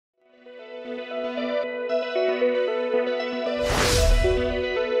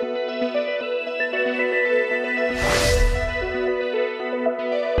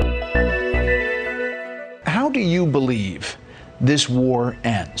this war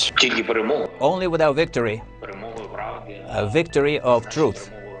ends. Only with our victory, a victory of truth,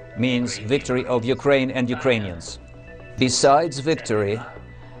 means victory of Ukraine and Ukrainians. Besides victory,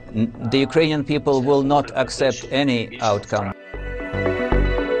 the Ukrainian people will not accept any outcome.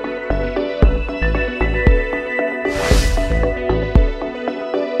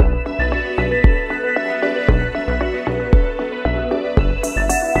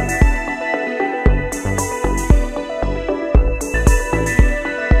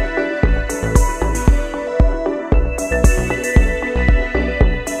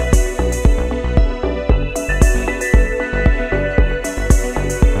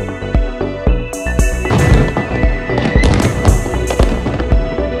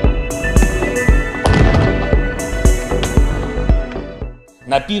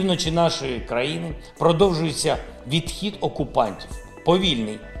 На півночі нашої країни продовжується відхід окупантів.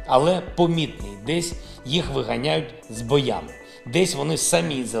 Повільний, але помітний. Десь їх виганяють з боями, десь вони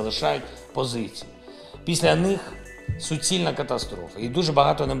самі залишають позиції. Після них суцільна катастрофа і дуже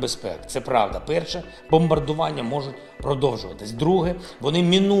багато небезпек. Це правда. Перше, бомбардування можуть продовжуватись. Друге, вони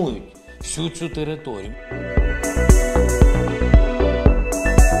мінують всю цю територію.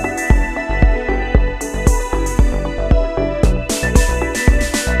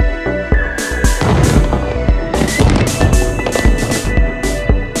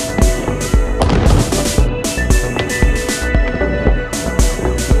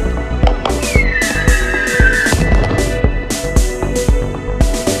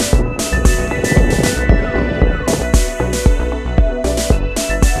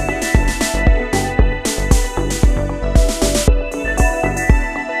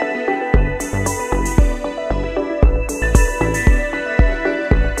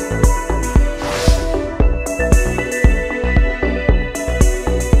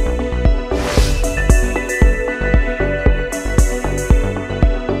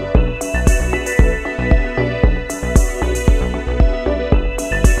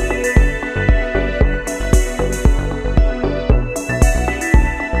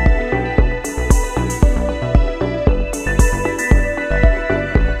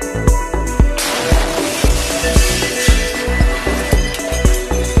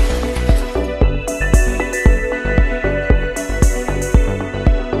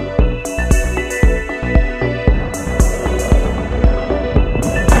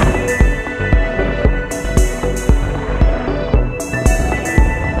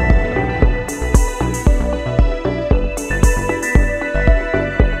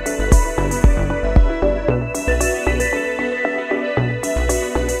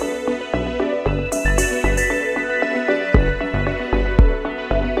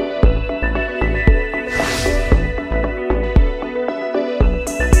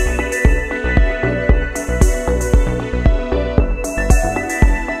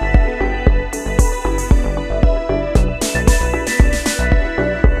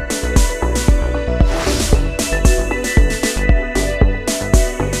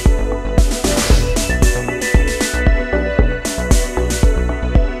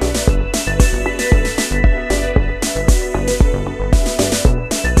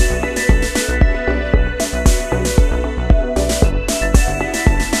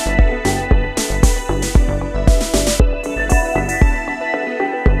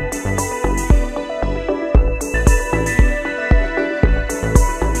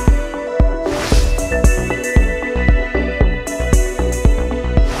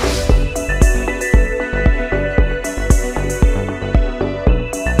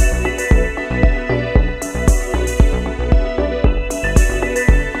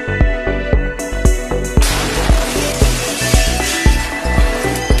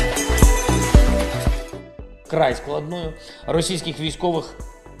 Край складною. Російських військових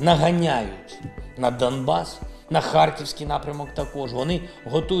наганяють на Донбас, на Харківський напрямок також. Вони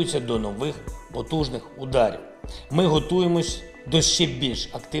готуються до нових потужних ударів. Ми готуємось до ще більш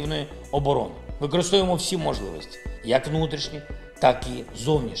активної оборони. Використовуємо всі можливості, як внутрішні, так і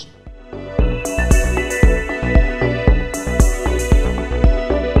зовнішні.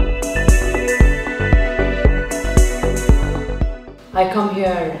 I come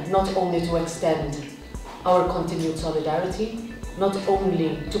here not only to extend our continued solidarity, not only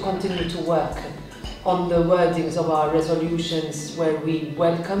to continue to work on the wordings of our resolutions where we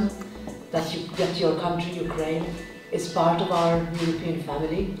welcome that your country, Ukraine, is part of our European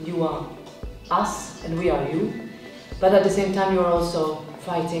family. You are us and we are you. But at the same time you are also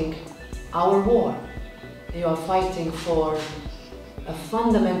fighting our war. You are fighting for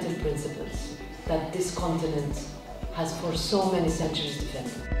fundamental principles that this continent has for so many centuries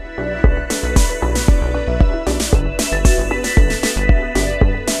defended.